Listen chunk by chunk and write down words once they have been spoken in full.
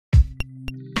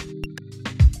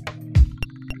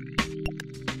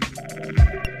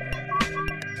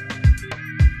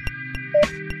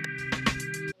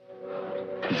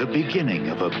the beginning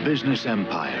of a business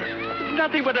empire.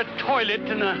 Nothing but a toilet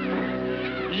and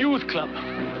a youth club.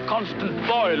 A constant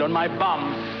boil on my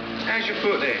bum. How's your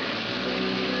foot then?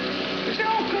 Is it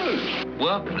all good?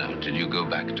 Work now till you go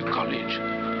back to college.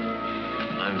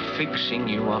 I'm fixing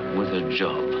you up with a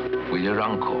job with your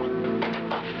uncle.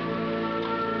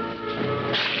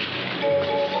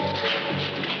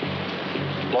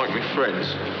 Like me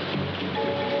friends.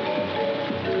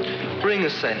 Bring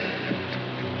us in.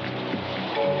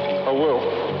 I will.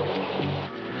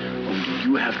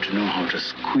 You have to know how to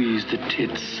squeeze the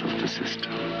tits of the sister.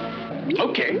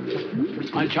 Okay.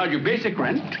 I'll charge you basic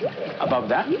rent. Above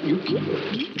that, you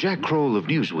keep. Jack Kroll of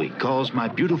Newsweek calls My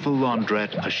Beautiful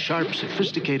Laundrette a sharp,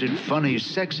 sophisticated, funny,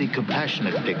 sexy,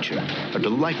 compassionate picture. A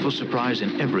delightful surprise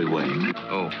in every way.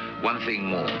 Oh, one thing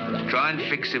more. Try and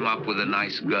fix him up with a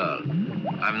nice girl.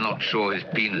 I'm not sure his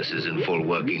penis is in full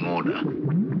working order.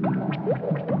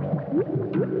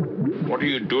 What are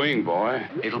you doing, boy?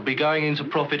 It'll be going into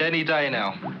profit any day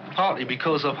now. Partly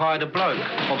because I've hired a bloke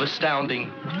of astounding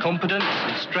competence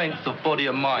and strength of body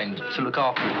and mind to look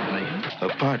after it for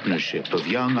me. A partnership of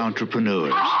young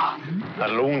entrepreneurs. A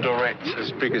laundrette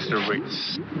as big as the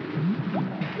Ritz.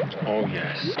 Oh,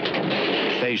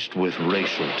 yes. Faced with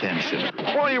racial tension.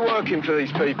 Why are you working for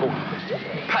these people?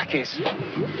 Packies.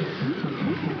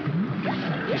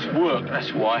 It's work,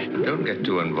 that's why. Don't get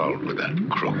too involved with that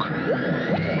crook.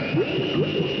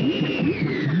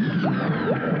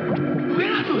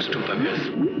 Where are those two buggers?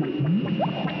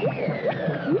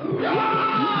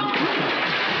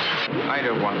 I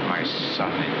don't want my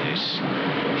son in this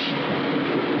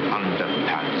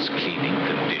underpants cleaning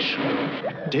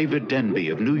condition. David Denby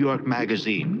of New York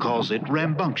Magazine calls it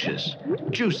rambunctious,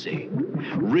 juicy,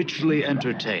 richly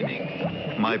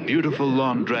entertaining. My Beautiful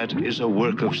Laundrette is a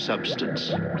work of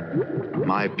substance.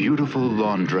 My Beautiful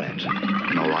Laundrette,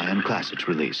 an Orion Classics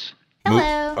release.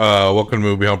 Hello. Welcome to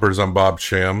Movie Humpers. I'm Bob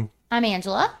Sham. I'm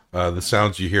Angela. The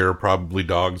sounds you hear are probably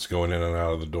dogs going in and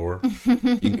out of the door.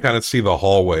 You can kind of see the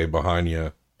hallway behind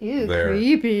you. Ew, there.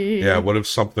 Creepy. Yeah, what if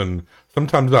something...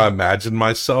 Sometimes I imagine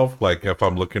myself, like if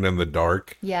I'm looking in the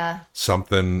dark, Yeah.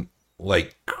 something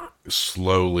like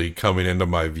slowly coming into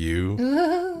my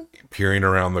view, peering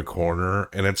around the corner,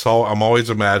 and I'm always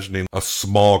imagining a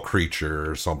small creature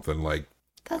or something like...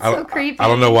 That's so creepy. I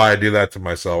don't know why I do that to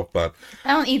myself, but...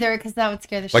 I don't either, because that would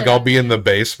scare the shit Like out I'll of be me. in the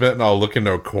basement and I'll look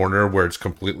into a corner where it's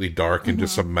completely dark and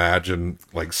just imagine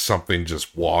like something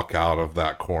just walk out of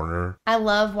that corner. I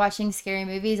love watching scary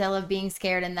movies. I love being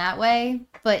scared in that way,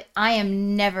 but I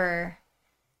am never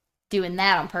doing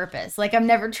that on purpose. Like I'm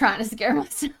never trying to scare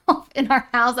myself in our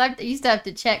house. I used to have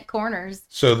to check corners.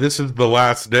 So this is the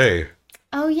last day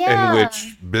Oh yeah. in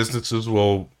which businesses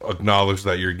will acknowledge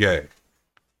that you're gay.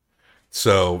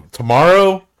 So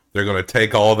tomorrow they're going to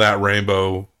take all that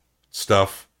rainbow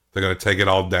stuff. They're going to take it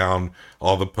all down,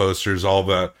 all the posters, all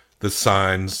the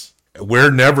signs.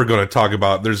 We're never going to talk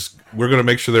about we're going to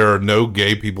make sure there are no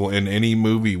gay people in any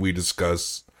movie we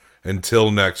discuss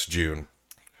until next June.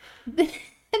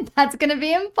 That's going to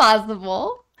be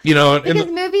impossible. You know,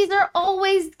 Because movies are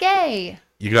always gay.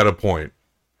 you got a point,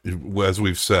 as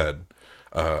we've said.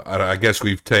 I guess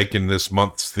we've taken this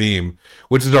month's theme,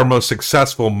 which is our most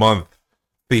successful month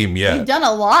theme yet. We've done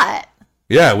a lot.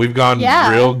 Yeah, we've gone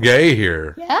Yeah. real gay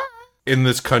here. Yeah. In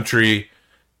this country,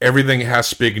 everything has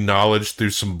to be acknowledged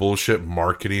through some bullshit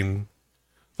marketing.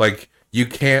 Like, you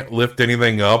can't lift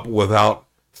anything up without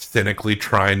cynically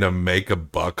trying to make a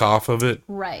buck off of it.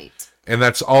 Right. And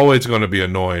that's always going to be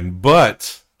annoying.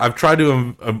 But I've tried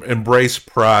to embrace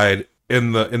pride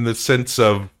in the sense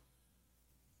of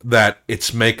that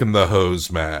it's making the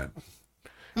hoes mad.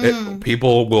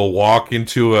 People will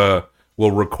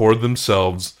will record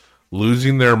themselves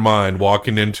losing their mind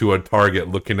walking into a Target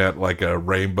looking at like a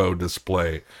rainbow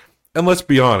display. And let's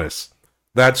be honest,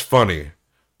 that's funny.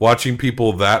 Watching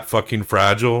people that fucking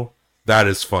fragile, that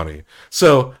is funny.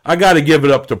 So I got to give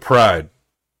it up to Pride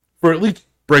for at least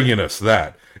bringing us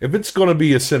that. If it's going to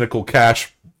be a cynical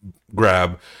cash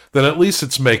grab, then at least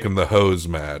it's making the hoes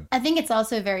mad. I think it's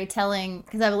also very telling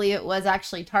because I believe it was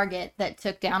actually Target that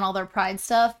took down all their Pride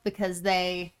stuff because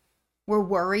they were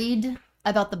worried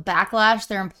about the backlash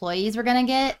their employees were going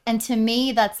to get. And to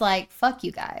me, that's like, fuck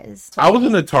you guys. I was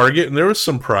in a Target and there was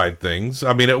some Pride things.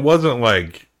 I mean, it wasn't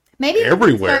like maybe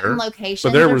everywhere, certain locations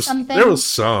but there or was something. there was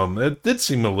some. It did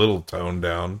seem a little toned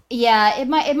down. Yeah, it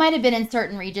might have been in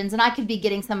certain regions, and I could be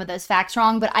getting some of those facts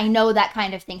wrong, but I know that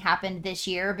kind of thing happened this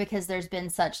year because there's been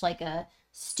such like a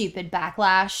stupid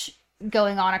backlash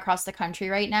going on across the country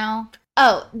right now.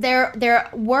 Oh, there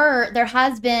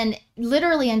has been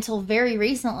literally until very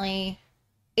recently,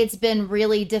 it's been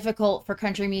really difficult for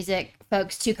country music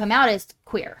folks to come out as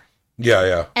queer.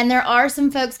 Yeah. And there are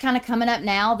some folks kind of coming up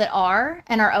now that are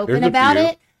open There's a about few.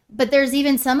 it. But there's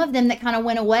even some of them that kind of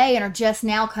went away and are just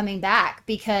now coming back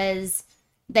because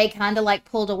they kind of like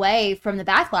pulled away from the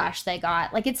backlash they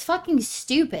got. Like, it's fucking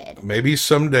stupid. Maybe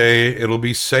someday it'll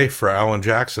be safe for Alan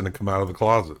Jackson to come out of the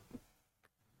closet.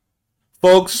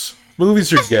 Folks,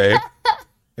 movies are gay.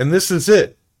 And this is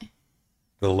it.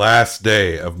 The last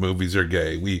day of Movies Are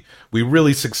Gay. We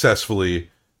really successfully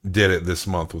did it this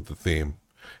month with the theme.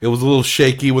 It was a little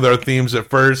shaky with our themes at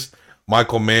first.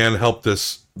 Michael Mann helped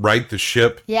us right the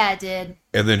ship. Yeah, it did.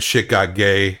 And then shit got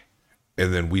gay.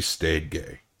 And then we stayed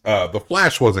gay. The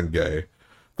Flash wasn't gay.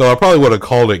 Though I probably would have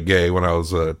called it gay when I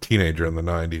was a teenager in the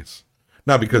 90s.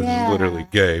 Not because it's literally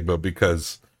gay, but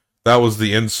because that was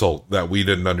the insult that we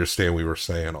didn't understand we were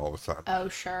saying all the time. Oh,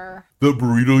 sure. The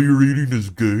burrito you're eating is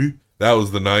gay? That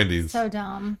was the 90s. So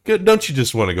dumb. Good. Don't you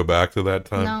just want to go back to that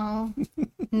time? No,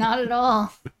 not at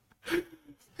all.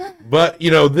 But,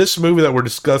 this movie that we're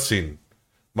discussing,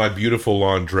 My Beautiful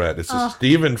Laundrette, it's a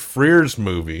Stephen Frears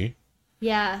movie.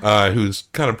 Yeah. Who's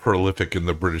kind of prolific in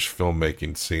the British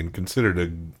filmmaking scene,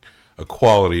 considered a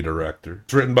quality director.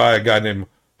 It's written by a guy named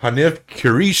Hanif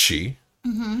Kureishi.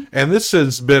 Mm-hmm. And this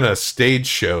has been a stage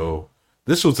show.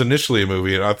 This was initially a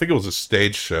movie, and I think it was a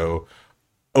stage show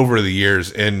over the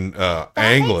years in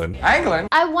England.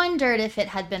 I wondered if it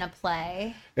had been a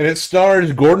play. And it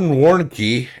stars Gordon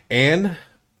Warnicki and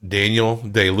Daniel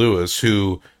Day-Lewis,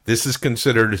 who this is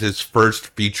considered his first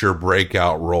feature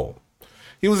breakout role.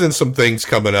 He was in some things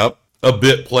coming up. A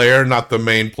bit player, not the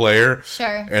main player.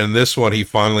 Sure. And this one, he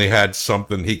finally had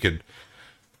something he could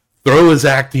throw his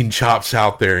acting chops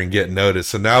out there and get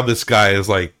noticed. And now this guy is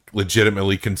like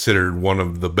legitimately considered one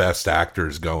of the best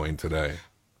actors going today.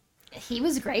 He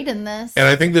was great in this. And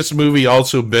I think this movie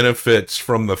also benefits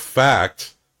from the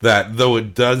fact that though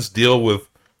it does deal with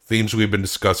themes we've been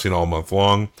discussing all month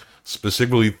long,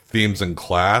 specifically themes in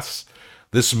class,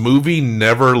 this movie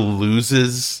never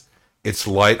loses its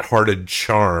lighthearted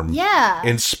charm. Yeah.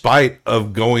 In spite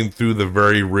of going through the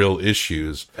very real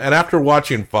issues. And after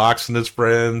watching Fox and His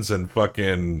Friends and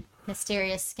fucking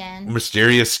Mysterious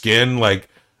Skin, like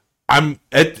I'm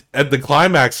at the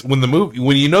climax when the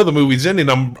movie's ending,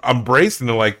 I'm bracing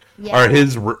to like, are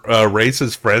his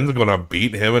racist friends going to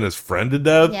beat him and his friend to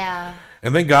death? Yeah.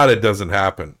 And thank God it doesn't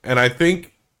happen. And I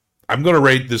think I'm going to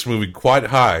rate this movie quite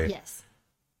high. Yes.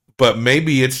 But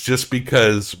maybe it's just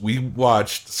because we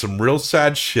watched some real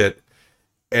sad shit,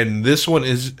 and this one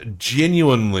is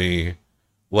genuinely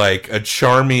like a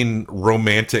charming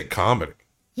romantic comedy.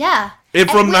 Yeah. And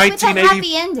from with a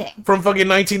happy ending. From fucking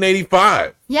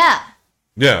 1985. Yeah.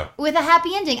 Yeah. With a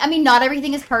happy ending. I mean, not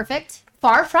everything is perfect.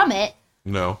 Far from it.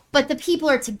 No. But the people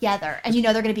are together, and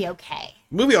they're going to be okay.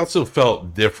 The movie also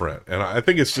felt different, and I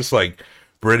think it's just like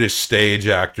British stage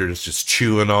actors just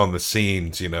chewing on the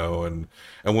scenes, and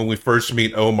when we first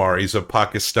meet Omar, he's a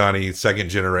Pakistani, second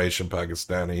generation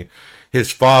Pakistani.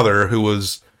 His father, who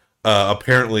was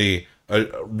apparently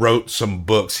wrote some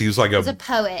books. He's like he's a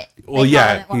poet. Well,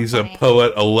 yeah, he's a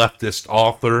poet, a leftist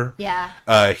author.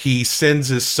 Yeah. He sends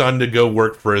his son to go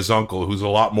work for his uncle, who's a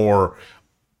lot more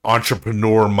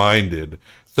entrepreneur minded.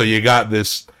 So you got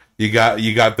this. You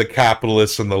got the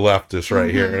capitalists and the leftists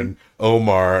right here, and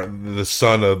Omar, the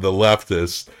son of the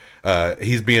leftist,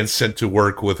 he's being sent to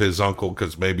work with his uncle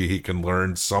because maybe he can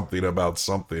learn something about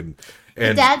something.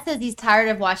 And Dad says he's tired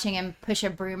of watching him push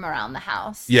a broom around the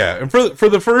house. Yeah, and for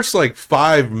the first like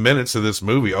 5 minutes of this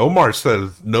movie, Omar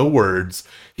says no words.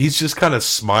 He's just kind of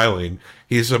smiling.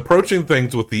 He's approaching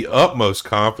things with the utmost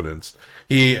confidence.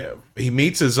 He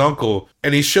meets his uncle,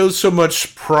 and he shows so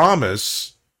much promise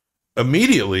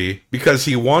immediately because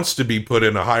he wants to be put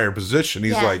in a higher position.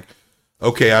 He's like,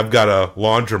 okay, I've got a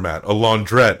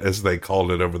laundrette, as they called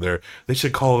it over there. They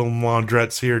should call them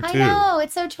laundrettes here too. I know,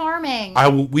 it's so charming.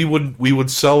 We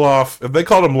would sell off, if they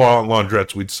called them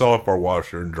laundrettes, we'd sell off our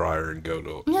washer and dryer and go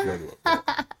to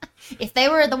If they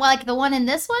were the one in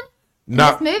this one,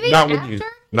 this movie, not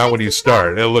when you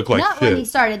started. It looked like not shit. when you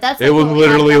started. It was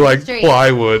literally like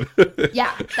plywood.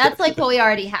 Yeah, that's like what we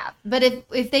already have. But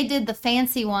if they did the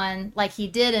fancy one, like he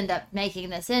did end up making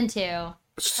this into, hell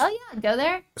yeah, go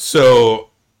there.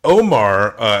 So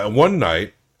Omar, one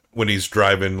night when he's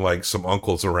driving like some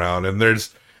uncles around, and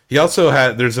there's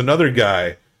another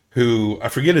guy who I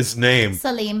forget his name.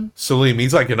 Salim.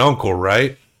 He's like an uncle,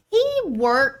 right? He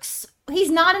works.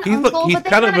 He's not an uncle, but they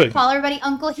kind of call everybody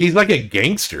uncle. He's like a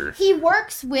gangster. He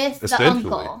works with the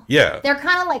uncle. Yeah. They're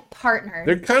kind of like partners.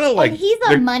 They're kind of like... And he's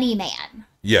a money man.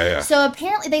 Yeah. So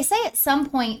apparently they say at some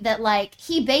point that like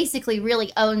he basically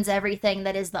really owns everything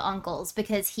that is the uncle's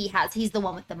because he's the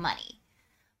one with the money.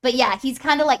 But yeah, he's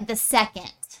kind of like the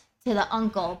second to the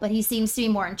uncle, but he seems to be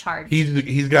more in charge.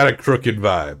 He's got a crooked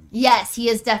vibe. Yes, he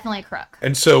is definitely a crook.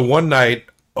 And so one night,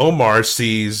 Omar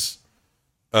sees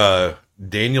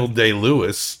Daniel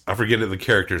Day-Lewis, I forget the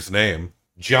character's name,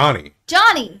 Johnny.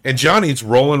 And Johnny's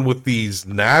rolling with these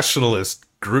nationalist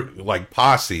group, like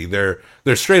posse. They're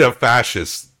straight up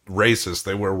fascist, racist.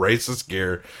 They wear racist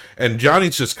gear, and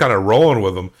Johnny's just kind of rolling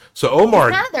with them. So Omar,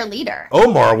 he's kind of their leader.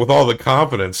 Omar, with all the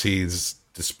confidence he's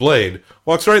displayed,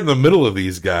 walks right in the middle of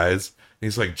these guys. And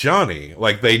he's like, Johnny,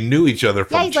 like they knew each other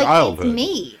from childhood. Like, it's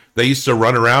me. They used to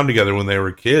run around together when they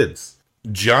were kids.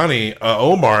 Johnny,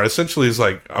 Omar, essentially is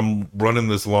like, I'm running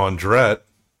this laundrette.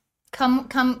 Come,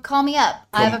 call me up.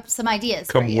 I have some ideas.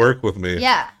 Come work with me.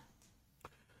 Yeah.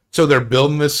 So they're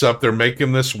building this up. They're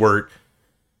making this work.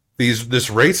 This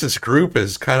racist group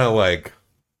is kind of like,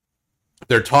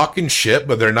 they're talking shit,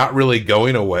 but they're not really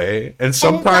going away. And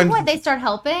sometimes at some point they start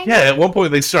helping. Yeah, at one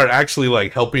point they start actually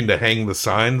like helping to hang the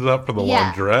signs up for the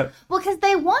laundrette. Well, because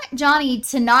they want Johnny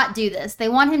to not do this. They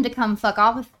want him to come fuck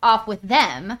off with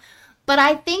them. But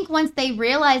I think once they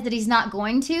realize that he's not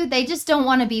going to, they just don't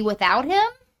want to be without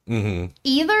him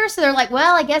either. So they're like,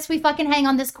 well, I guess we fucking hang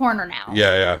on this corner now.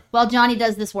 Yeah. While Johnny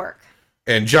does this work.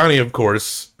 And Johnny, of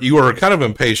course, you were kind of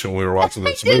impatient when we were watching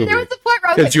this movie. There was a point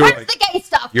where I was like, where's the gay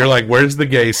stuff? You're like, where's the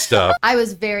gay stuff? I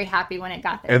was very happy when it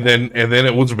got there. And then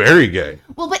it was very gay.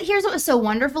 Well, but here's what was so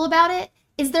wonderful about it,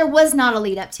 is there was not a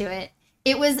lead up to it.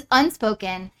 It was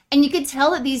unspoken. And you could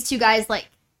tell that these two guys, like,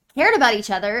 cared about each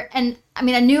other. And, I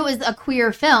mean, I knew it was a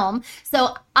queer film.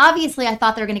 So, obviously, I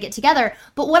thought they were going to get together.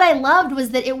 But what I loved was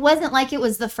that it wasn't like it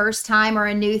was the first time or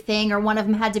a new thing or one of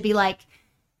them had to be, like,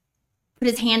 put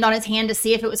his hand on his hand to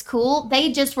see if it was cool.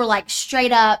 They just were like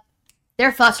straight up,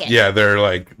 they're fucking. Yeah, they're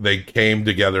like, they came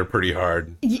together pretty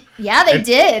hard. Yeah, they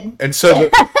did. And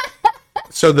so,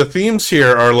 so the themes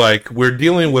here are like, we're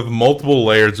dealing with multiple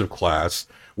layers of class.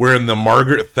 We're in the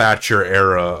Margaret Thatcher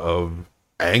era of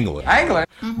England.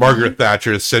 Margaret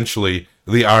Thatcher, essentially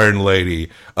the Iron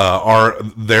Lady,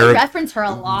 They reference her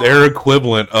a lot. Their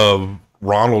equivalent of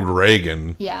Ronald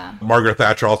Reagan. Yeah. Margaret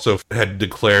Thatcher also had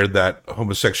declared that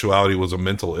homosexuality was a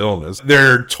mental illness.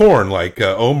 They're torn, like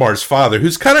Omar's father,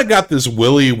 who's kind of got this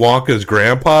Willy Wonka's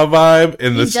grandpa vibe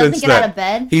in the sense that out of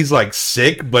bed. He's like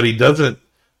sick, but he doesn't.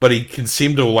 But he can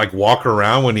seem to like walk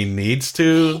around when he needs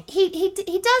to. He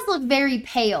does look very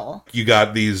pale. You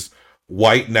got these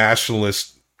white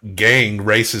nationalist gang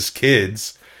racist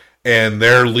kids. And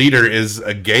their leader is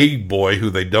a gay boy who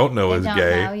they don't know is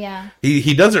gay. Yeah.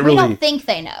 He doesn't really. We don't think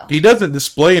they know. He doesn't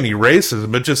display any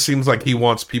racism. It just seems like he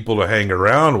wants people to hang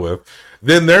around with.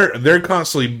 Then they're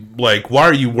constantly like, "Why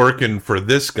are you working for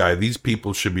this guy? These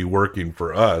people should be working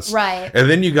for us." Right. And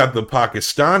then you got the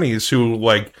Pakistanis who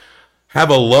like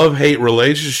have a love-hate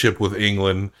relationship with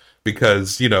England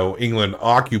because England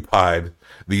occupied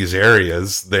these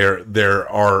areas.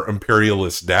 There are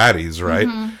imperialist daddies, right?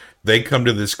 Mm-hmm. They come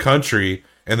to this country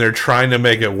and they're trying to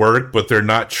make it work, but they're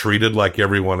not treated like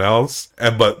everyone else.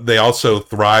 But they also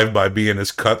thrive by being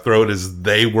as cutthroat as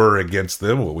they were against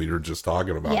them, what we were just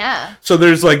talking about. Yeah. So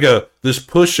there's like this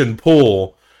push and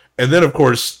pull. And then, of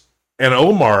course,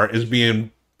 Omar is being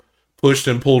pushed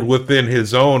and pulled within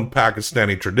his own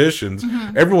Pakistani traditions.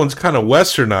 Mm-hmm. Everyone's kind of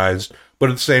westernized, but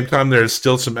at the same time, there's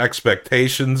still some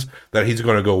expectations that he's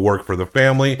going to go work for the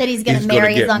family. That he's going to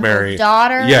marry his uncle's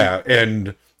daughter. Yeah,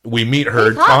 and we meet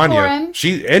her, Tanya.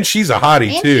 She's a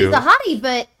hottie too. She's a hottie,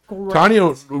 but gross.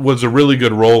 Tanya was a really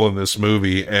good role in this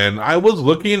movie, and I was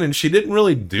looking, and she didn't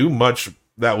really do much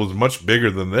that was much bigger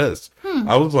than this.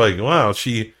 I was like, wow,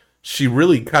 she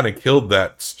really kind of killed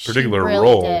that particular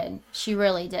role. She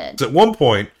really did. At one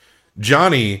point,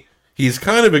 Johnny, he's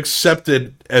kind of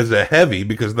accepted as a heavy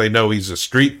because they know he's a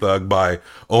street thug by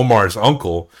Omar's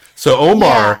uncle. So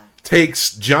Omar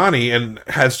takes Johnny and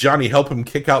has Johnny help him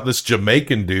kick out this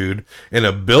Jamaican dude in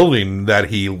a building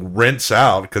that he rents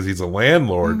out because he's a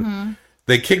landlord. Mm-hmm.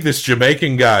 They kick this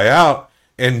Jamaican guy out,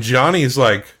 and Johnny's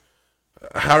like,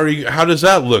 how does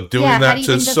that look, doing that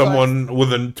to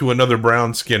someone to another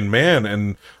brown skinned man?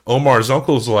 And Omar's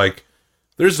uncle's like,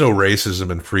 there's no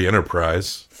racism in free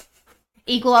enterprise.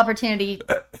 Equal opportunity.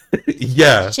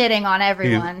 Yeah. Shitting on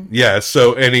everyone.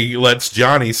 So, and he lets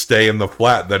Johnny stay in the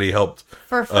flat that he helped.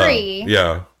 For free.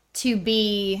 Yeah. To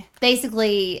be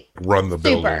basically run the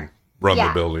building.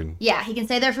 The building. Yeah, he can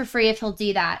stay there for free if he'll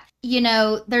do that.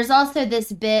 There's also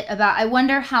this bit about, I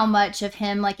wonder how much of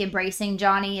him like embracing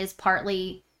Johnny is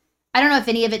partly, I don't know if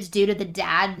any of it's due to the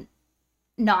dad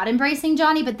not embracing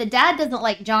Johnny, but the dad doesn't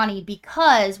like Johnny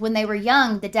because when they were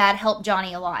young, the dad helped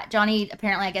Johnny a lot. Johnny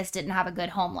apparently, I guess, didn't have a good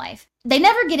home life. They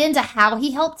never get into how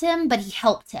he helped him, but he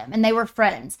helped him and they were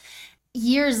friends.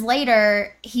 years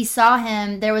later, he saw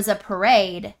him. There was a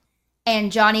parade,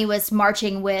 and Johnny was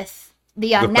marching with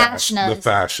the Nationals. The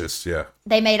fascists, yeah.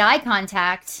 They made eye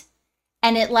contact,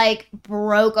 and it like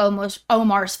broke almost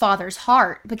Omar's father's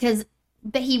heart because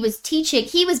he was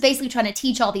basically trying to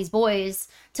teach all these boys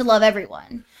to love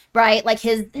everyone, right? Like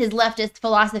his leftist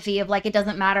philosophy of like, it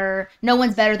doesn't matter, no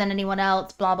one's better than anyone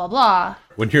else, blah, blah, blah.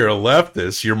 When you're a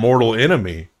leftist, your mortal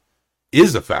enemy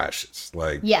is a fascist.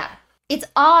 Like, yeah. It's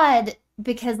odd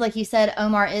because, like you said,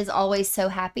 Omar is always so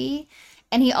happy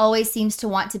and he always seems to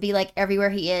want to be like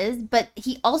everywhere he is, but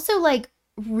he also like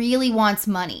really wants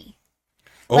money.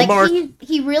 Omar, like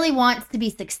he really wants to be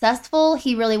successful.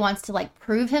 He really wants to like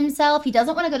prove himself. He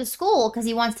doesn't want to go to school because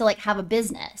he wants to like have a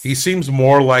business. he seems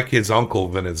more like his uncle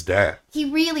than his dad. He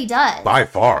really does. By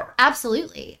far.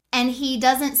 Absolutely. And he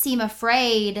doesn't seem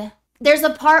afraid. There's a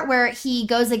part where he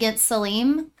goes against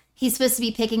Salim. He's supposed to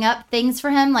be picking up things for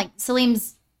him. Like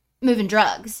Salim's moving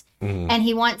drugs. Mm. And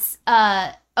he wants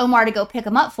Omar to go pick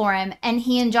them up for him. And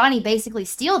he and Johnny basically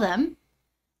steal them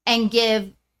and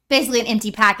give basically an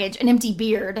empty package, an empty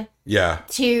beard. Yeah.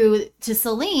 To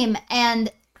Salim.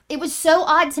 And it was so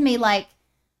odd to me, like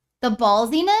the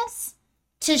ballsiness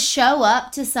to show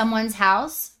up to someone's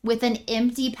house with an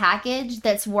empty package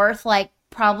that's worth like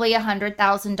probably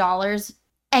 $100,000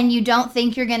 and you don't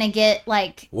think you're gonna get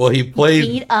like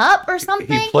beat up or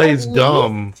something. He plays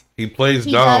dumb. He plays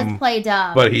dumb. Does play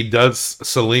dumb. But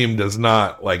Salim does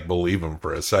not like believe him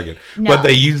for a second. No. But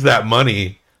they use that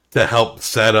money to help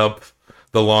set up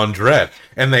the laundrette,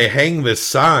 and they hang this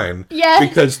sign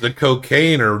because the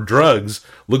cocaine or drugs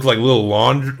look like little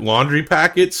laundry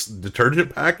packets,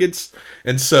 detergent packets,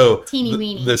 and so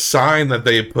the sign that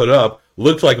they put up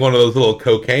looked like one of those little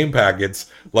cocaine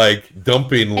packets, like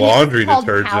dumping laundry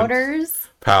detergent.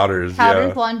 Powders,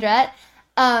 Laundrette.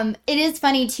 It is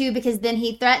funny too because then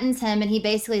he threatens him, and he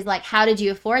basically is like, "How did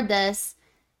you afford this?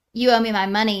 You owe me my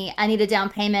money. I need a down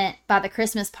payment by the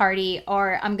Christmas party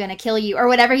or I'm going to kill you," or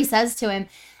whatever he says to him.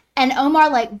 And Omar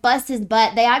like busts his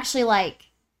butt. They actually like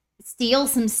steal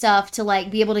some stuff to like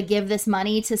be able to give this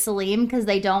money to Salim because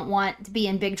they don't want to be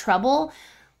in big trouble.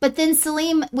 But then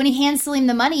Salim, when he hands Salim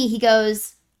the money, he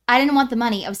goes, "I didn't want the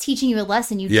money. I was teaching you a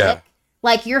lesson, you dick.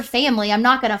 Like, your family, I'm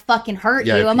not going to fucking hurt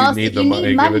you. If you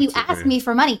need money, you ask me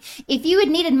for money. If you had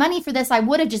needed money for this, I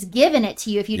would have just given it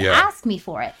to you if you'd asked me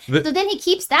for it." So then he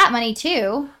keeps that money,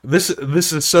 too. This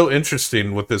is so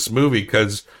interesting with this movie,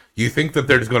 because you think that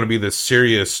there's going to be this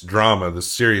serious drama, this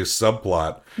serious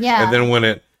subplot. Yeah. And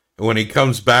then when he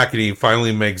comes back and he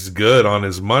finally makes good on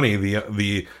his money,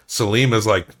 the Salim is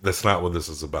like, that's not what this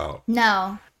is about.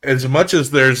 No. As much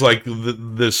as there's like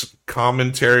this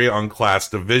commentary on class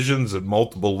divisions and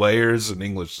multiple layers in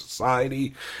English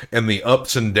society and the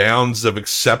ups and downs of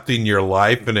accepting your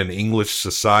life in an English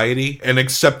society and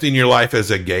accepting your life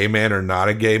as a gay man or not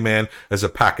a gay man, as a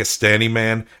Pakistani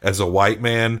man, as a white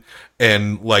man,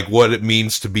 and like what it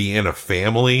means to be in a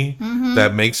family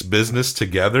that makes business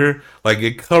together. Like,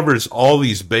 it covers all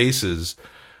these bases,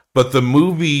 but the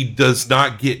movie does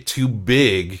not get too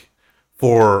big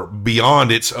for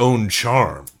beyond its own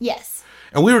charm. Yes.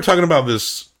 And we were talking about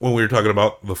this when we were talking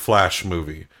about the Flash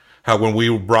movie. How when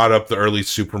we brought up the early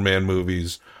Superman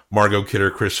movies, Margot Kidder,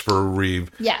 Christopher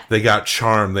Reeve, they got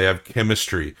charm, they have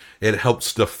chemistry. It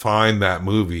helps define that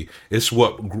movie. It's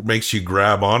what makes you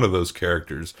grab onto those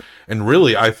characters. And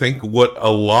really, I think what a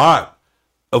lot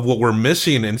of what we're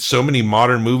missing in so many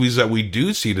modern movies that we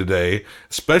do see today,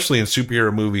 especially in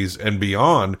superhero movies and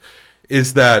beyond,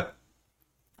 is that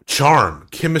charm,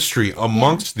 chemistry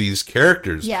amongst these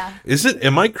characters. Yeah.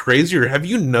 Am I crazy, or have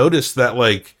you noticed that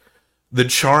like the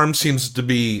charm seems to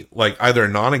be like either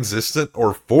non-existent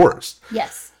or forced?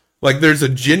 Yes. Like, there's a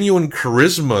genuine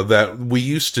charisma that we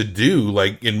used to do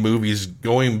like in movies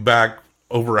going back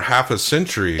over half a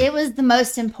century. It was the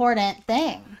most important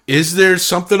thing. Is there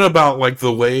something about like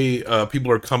the way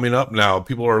people are coming up now?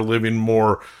 People are living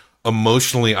more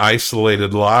emotionally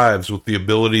isolated lives with the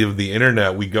ability of the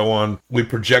internet. We go on, we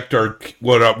project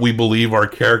what we believe our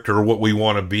character or what we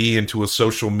want to be into a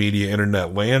social media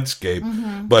internet landscape.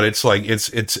 But it's like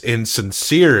it's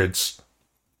insincere, it's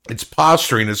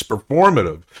posturing, it's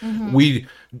performative.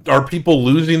 Are people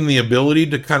losing the ability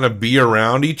to kind of be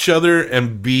around each other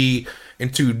and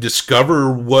to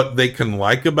discover what they can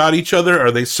like about each other?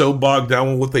 Are they so bogged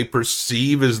down with what they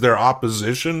perceive as their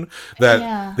opposition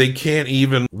that they can't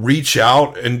even reach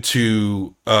out and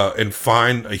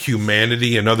find a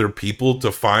humanity in other people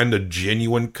to find a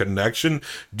genuine connection?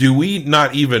 Do we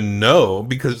not even know?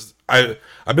 Because I've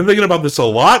been thinking about this a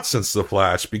lot since The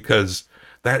Flash, because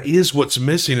that is what's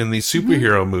missing in these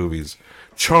superhero movies.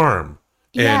 Charm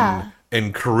and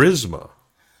charisma.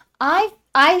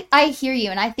 I hear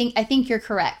you, and I think you're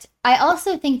correct. I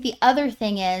also think the other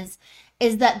thing is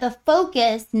that the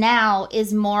focus now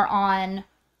is more on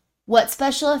what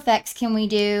special effects can we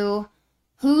do,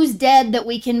 who's dead that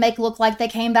we can make look like they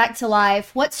came back to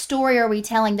life, what story are we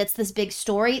telling that's this big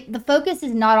story. The focus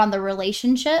is not on the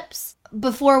relationships.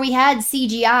 Before we had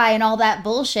CGI and all that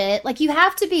bullshit, like, you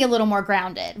have to be a little more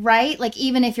grounded, right? Like,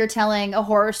 even if you're telling a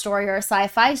horror story or a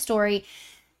sci-fi story.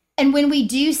 And when we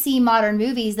do see modern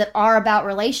movies that are about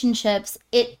relationships,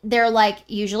 they're like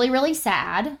usually really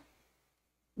sad,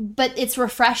 but it's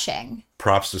refreshing.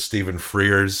 Props to Stephen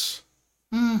Frears,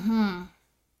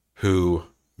 who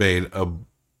made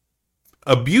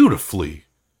a beautiful,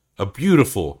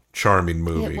 charming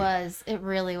movie. It was. It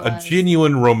really was. A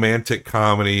genuine romantic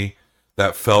comedy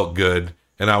that felt good,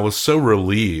 and I was so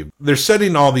relieved. They're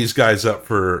setting all these guys up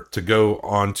to go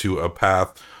onto a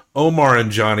path. Omar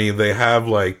and Johnny, they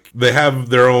have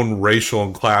their own racial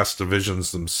and class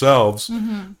divisions themselves,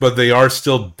 but they are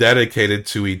still dedicated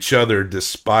to each other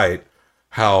despite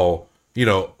how,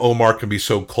 Omar can be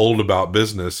so cold about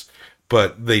business,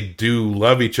 but they do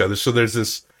love each other. So there's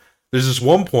this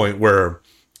one point where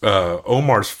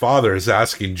Omar's father is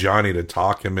asking Johnny to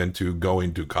talk him into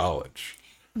going to college.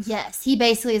 Yes, he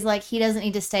basically is like, he doesn't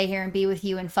need to stay here and be with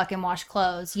you and fucking wash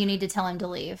clothes. You need to tell him to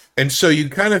leave. And so you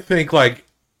kind of think like,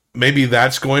 maybe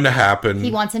that's going to happen.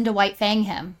 He wants him to White Fang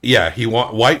him. Yeah, he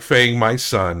White Fang my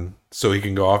son so he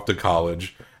can go off to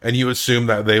college. And you assume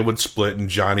that they would split and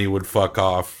Johnny would fuck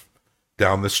off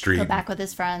down the street. Go back with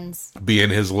his friends.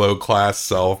 Being his low-class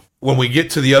self. When we get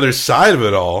to the other side of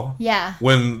it all,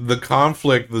 when the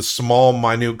conflict, the small,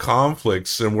 minute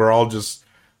conflicts, and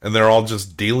they're all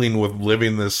just dealing with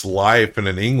living this life in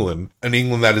an England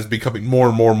that is becoming more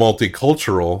and more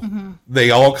multicultural,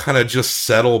 they all kind of just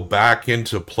settle back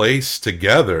into place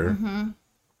together.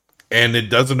 And it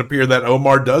doesn't appear that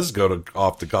Omar does go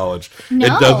off to college. No.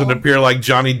 It doesn't appear like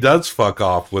Johnny does fuck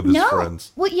off with his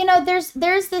friends. Well,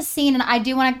 there's this scene, and I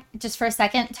do want to just for a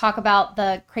second talk about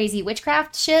the crazy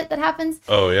witchcraft shit that happens.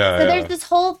 Oh, yeah. So there's this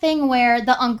whole thing where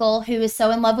the uncle, who is so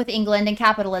in love with England and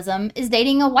capitalism, is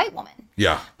dating a white woman.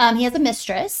 Yeah. He has a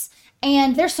mistress,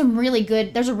 and there's a really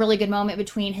good moment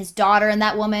between his daughter and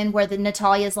that woman where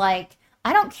Natalia's like,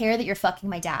 I don't care that you're fucking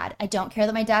my dad. I don't care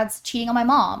that my dad's cheating on my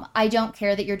mom. I don't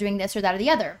care that you're doing this or that or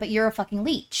the other, but you're a fucking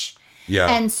leech. Yeah.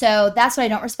 And so that's what I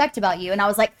don't respect about you. And I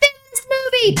was like, this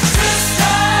movie!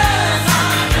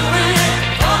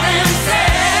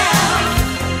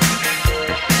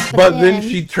 But then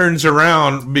she turns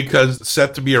around because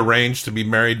set to be arranged to be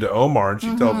married to Omar, and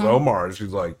she tells Omar,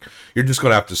 she's like, you're just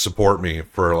going to have to support me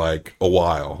for like a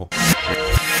while.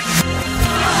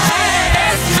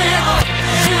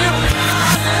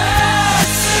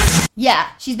 Yeah,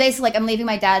 she's basically like, I'm leaving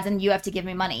my dad's and you have to give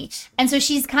me money. And so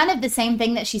she's kind of the same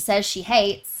thing that she says she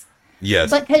hates.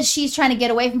 Yes. But because she's trying to get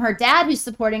away from her dad who's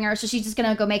supporting her, so she's just going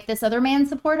to go make this other man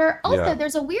support her. Also,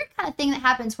 there's a weird kind of thing that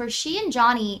happens where she and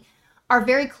Johnny are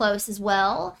very close as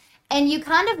well. And you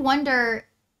kind of wonder,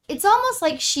 it's almost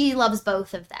like she loves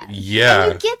both of them. Yeah.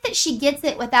 And you get that she gets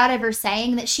it without ever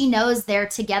saying that she knows they're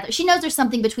together. She knows there's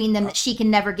something between them that she can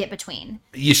never get between.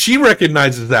 She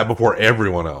recognizes that before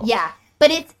everyone else. Yeah.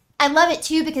 But I love it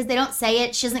too because they don't say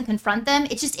it. She doesn't confront them.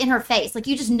 It's just in her face. Like,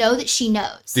 you just know that she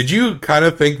knows. Did you kind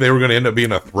of think they were going to end up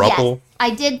being a throuple? Yes,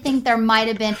 I did think there might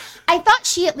have been. I thought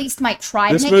she at least might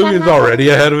try this to make that happen. This movie is already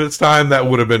ahead of its time. That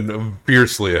would have been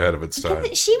fiercely ahead of its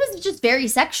time. She was just very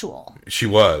sexual. She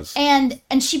was. And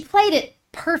she played it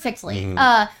perfectly.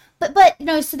 But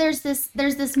so there's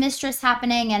this mistress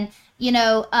happening, and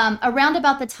around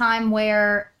about the time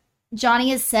where Johnny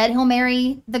has said he'll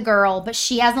marry the girl, but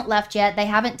she hasn't left yet. They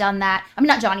haven't done that. I mean,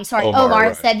 not Johnny, sorry. Omar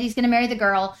right. said he's going to marry the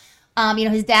girl.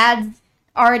 His dad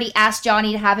already asked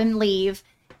Johnny to have him leave.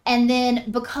 And then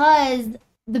because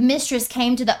the mistress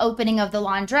came to the opening of the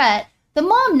laundrette, the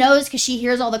mom knows because she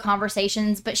hears all the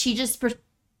conversations, but she just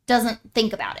doesn't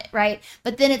think about it, right?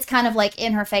 But then it's kind of like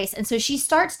in her face. And so she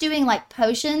starts doing like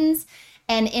potions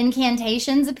and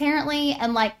incantations apparently,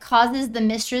 and like causes the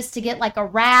mistress to get like a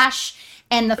rash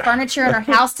and the furniture in her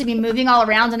house to be moving all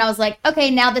around. And I was like, okay,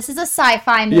 now this is a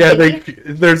sci-fi movie. Yeah,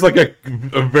 there's like a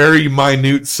very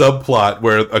minute subplot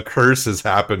where a curse has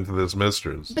happened to this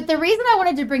mistress. But the reason I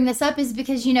wanted to bring this up is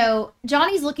because,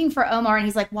 Johnny's looking for Omar, and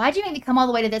he's like, why'd you make me come all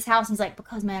the way to this house? And he's like,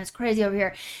 because, man, it's crazy over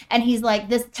here. And he's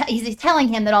like, he's telling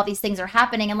him that all these things are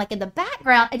happening. And like in the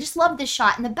background, I just love this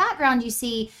shot. In the background, you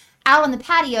see out on the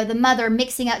patio, the mother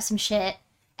mixing up some shit,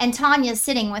 and Tanya's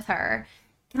sitting with her,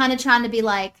 kind of trying to be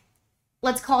like,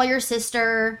 let's call your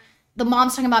sister. The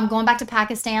mom's talking about, I'm going back to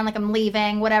Pakistan, like I'm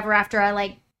leaving, whatever, after I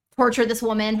like torture this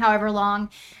woman however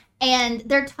long. And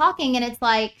they're talking, and it's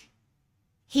like,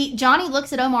 Johnny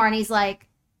looks at Omar and he's like,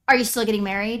 are you still getting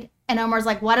married? And Omar's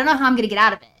like, well, I don't know how I'm going to get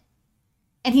out of it.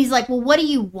 And he's like, well, what do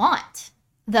you want,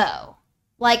 though?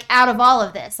 Like, out of all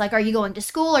of this? Like, are you going to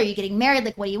school? Are you getting married?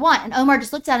 Like, what do you want? And Omar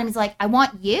just looks at him and he's like, I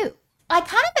want you. I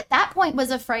kind of at that point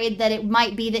was afraid that it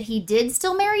might be that he did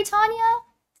still marry Tanya.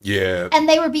 Yeah. And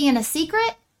they were being a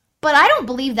secret. But I don't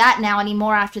believe that now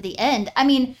anymore after the end. I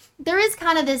mean, there is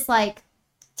kind of this, like,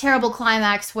 terrible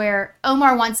climax where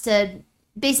Omar wants to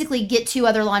basically get 2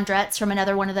 other laundrettes from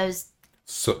another one of those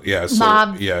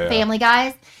mob family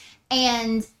guys.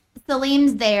 And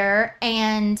Salim's there,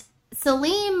 and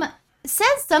Salim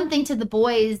says something to the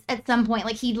boys at some point.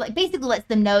 Like, he basically lets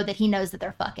them know that he knows that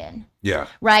they're fucking. Yeah.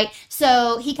 Right?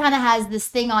 So he kind of has this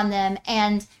thing on them,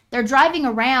 and they're driving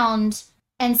around,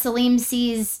 and Salim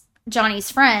sees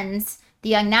Johnny's friends, the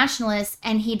young nationalists,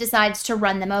 and he decides to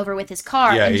run them over with his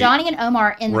car. Yeah, and Johnny and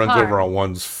Omar in the car. Runs over on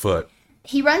one's foot.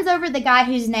 He runs over the guy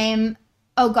whose name,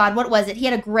 oh God, what was it? He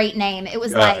had a great name. It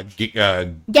was like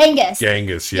Genghis.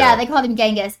 Genghis, Yeah, they called him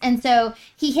Genghis. And so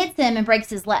he hits him and breaks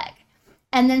his leg.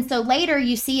 And then so later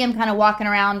you see him kind of walking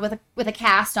around with a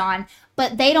cast on,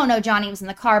 but they don't know Johnny was in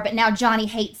the car, but now Johnny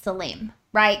hates Salim,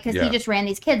 right? Because he just ran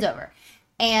these kids over.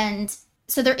 And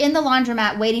so they're in the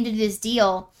laundromat waiting to do this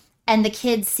deal, and the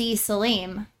kids see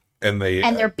Salim. And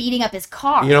they're beating up his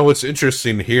car. You know what's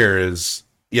interesting here is,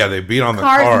 they beat on the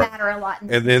Cars car. matter a lot.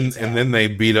 And then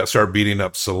they start beating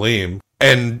up Salim.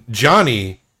 And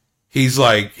Johnny, he's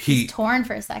torn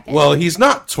for a second. Well, he's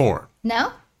not torn.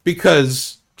 No?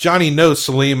 Because Johnny knows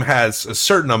Salim has a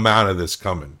certain amount of this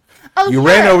coming. Oh, you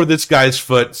ran over this guy's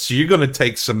foot, so you're going to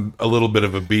take a little bit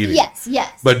of a beating.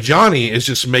 Yes. But Johnny is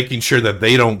just making sure that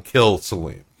they don't kill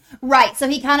Salim. Right, so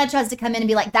he kind of tries to come in and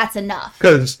be like, that's enough.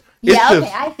 Because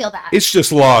I feel that. It's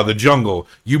just law of the jungle.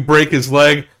 You break his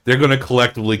leg, they're going to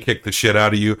collectively kick the shit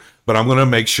out of you, but I'm going to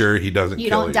make sure he doesn't kill you. You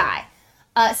don't die.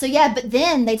 But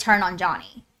then they turn on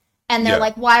Johnny. And they're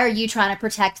like, why are you trying to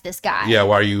protect this guy? Yeah,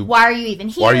 why are you even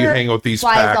here? Why are you hanging with these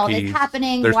Why packies? is all this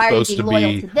happening? Why are you being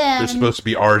loyal to them? They're supposed to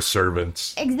be our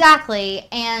servants. Exactly.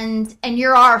 And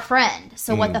you're our friend.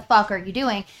 So what the fuck are you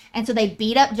doing? And so they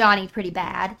beat up Johnny pretty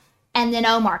bad. And then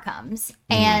Omar comes.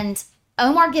 And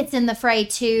Omar gets in the fray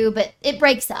too, but it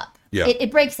breaks up. Yeah.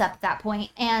 It breaks up at that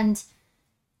point. And,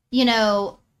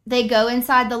 they go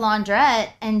inside the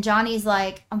laundrette and Johnny's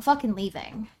like, I'm fucking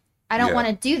leaving. I don't want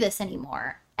to do this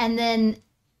anymore. And then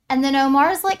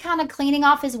Omar's like kind of cleaning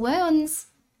off his wounds.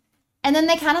 And then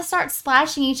they kind of start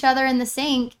splashing each other in the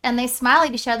sink and they smile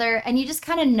at each other. And you just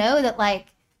kind of know that like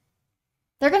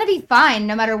they're going to be fine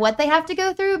no matter what they have to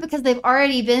go through because they've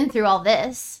already been through all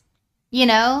this.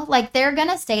 Like they're going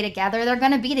to stay together. They're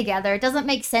going to be together. It doesn't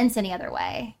make sense any other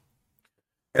way.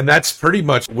 And that's pretty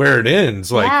much where it ends.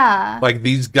 Like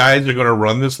these guys are going to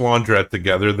run this laundrette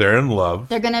together. They're in love.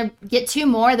 They're going to get 2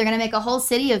 more. They're going to make a whole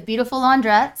city of beautiful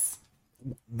laundrettes.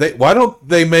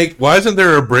 Why isn't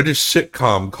there a British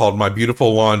sitcom called My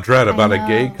Beautiful Laundrette about a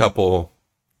gay couple?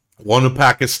 One a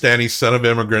Pakistani son of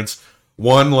immigrants,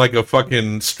 one like a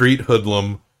fucking street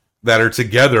hoodlum that are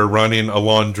together running a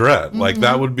laundrette. Like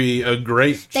that would be a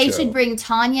great They show. should bring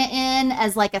Tanya in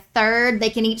as like a third. They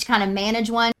can each kind of manage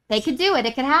one. They could do it.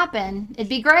 It could happen. It'd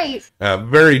be great.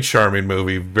 Very charming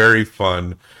movie. Very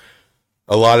fun.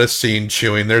 A lot of scene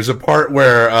chewing. There's a part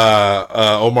where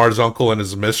Omar's uncle and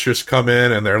his mistress come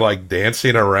in and they're like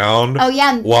dancing around. Oh,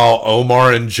 yeah. While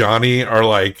Omar and Johnny are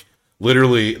like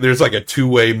literally, there's like a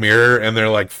 2-way mirror and they're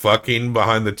like fucking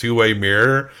behind the 2-way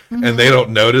mirror and they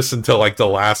don't notice until like the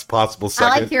last possible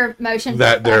second. I like your motion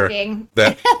that for fucking.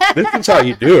 This is how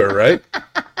you do it, right?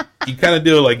 You kind of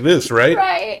do it like this, right?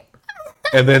 Right.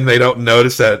 And then they don't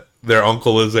notice that their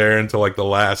uncle is there until like the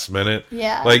last minute.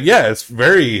 Yeah. Like, yeah, it's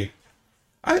very.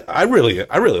 I really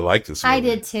like this movie. I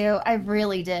did too. I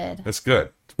really did. It's good.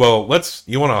 Well,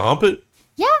 you want to hump it?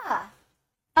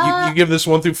 Yeah. You give this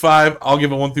 1 through 5. I'll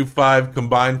give it 1 through 5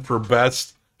 combined for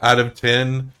best out of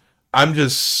 10. I'm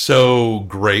just so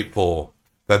grateful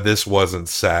that this wasn't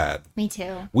sad. Me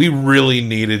too. We really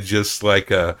needed just like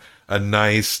a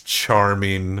nice,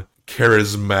 charming,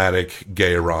 charismatic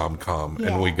gay rom-com,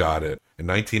 and we got it in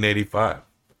 1985.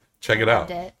 Check it out.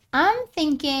 I'm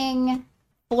thinking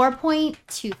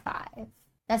 4.25.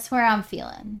 That's where I'm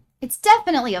feeling. It's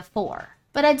definitely a 4,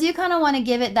 but I do kind of want to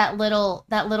give it that little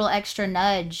extra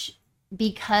nudge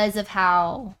because of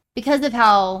how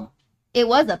it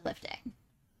was uplifting.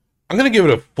 I'm gonna give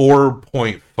it a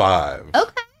 4.5.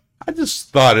 Okay. I just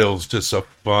thought it was just a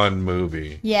fun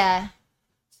movie. Yeah.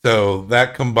 So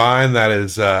that combined, that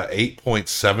is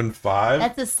 8.75.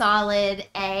 That's a solid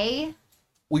A.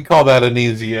 We call that an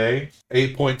easy A.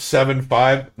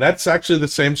 8.75. That's actually the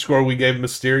same score we gave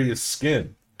Mysterious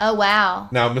Skin. Oh, wow.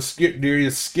 Now,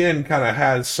 Mysterious Skin kind of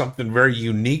has something very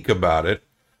unique about it.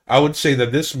 I would say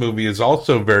that this movie is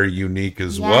also very unique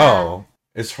as well.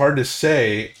 It's hard to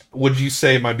say. Would you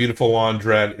say My Beautiful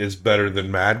Laundrette is better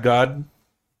than Mad God?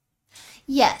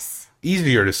 Yes.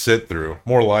 Easier to sit through,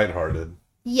 more lighthearted.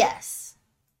 Yes.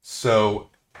 So,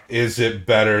 is it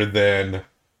better than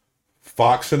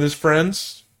Fox and His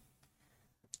Friends?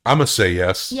 I'm going to say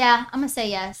yes. Yeah, I'm going to say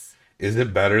yes. Is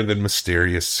it better than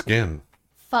Mysterious Skin?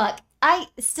 Fuck. I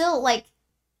still, like,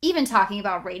 even talking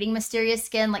about rating Mysterious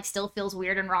Skin, like, still feels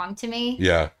weird and wrong to me.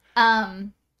 Yeah. I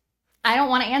don't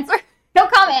want to answer. No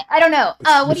comment. I don't know.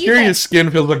 What do you think? Mysterious Skin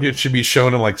feels like it should be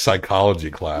shown in, like, psychology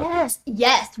class.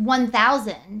 Yes.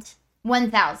 1,000.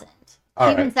 1,000.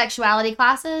 All Even right. sexuality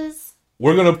classes.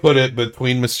 We're going to put it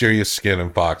between Mysterious Skin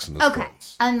and Fox and the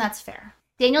Friends. And that's fair.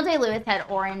 Daniel Day-Lewis had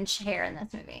orange hair in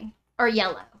this movie. Or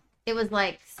yellow. It was,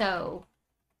 like, so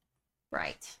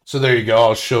bright. So there you go.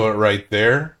 I'll show it right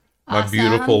there. My Awesome.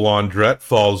 Beautiful Laundrette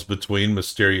falls between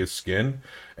Mysterious Skin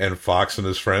and Fox and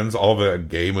His Friends. All the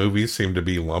gay movies seem to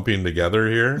be lumping together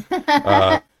here.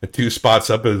 2 spots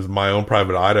up is My Own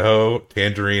Private Idaho,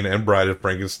 Tangerine, and Bride of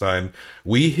Frankenstein.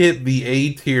 We hit the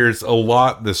A tiers a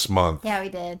lot this month. Yeah, we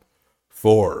did.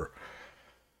 For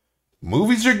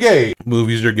movies are gay.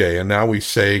 Movies are gay. And now we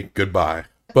say goodbye.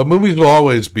 But movies will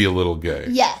always be a little gay.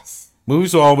 Yes.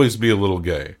 Movies will always be a little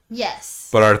gay. Yes.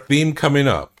 But our theme coming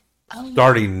up,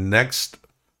 starting next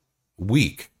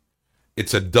week,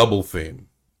 it's a double theme.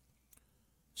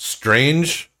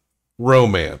 Strange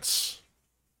romance.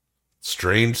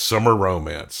 Strange summer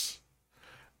romance.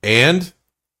 And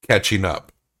catching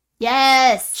up.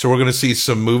 Yes. So we're going to see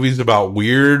some movies about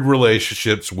weird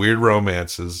relationships, weird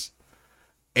romances.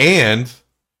 And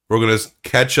we're going to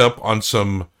catch up on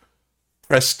some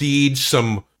prestige,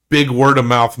 some big word of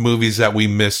mouth movies that we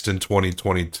missed in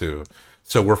 2022.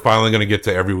 So we're finally going to get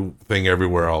to Everything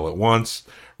Everywhere All at Once.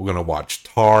 We're going to watch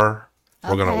Tar.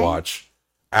 We're going to watch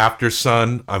After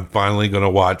Sun. I'm finally going to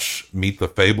watch Meet the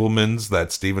Fablemans,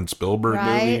 that Steven Spielberg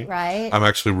movie. Right. I'm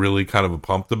actually really kind of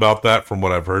pumped about that from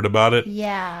what I've heard about it.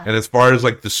 Yeah. And as far as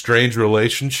like the strange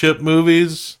relationship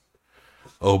movies,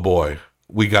 oh boy,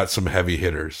 we got some heavy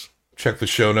hitters. Check the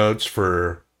show notes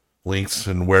for links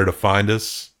and where to find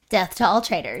us. Death to all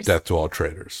traitors. Death to all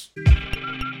traitors.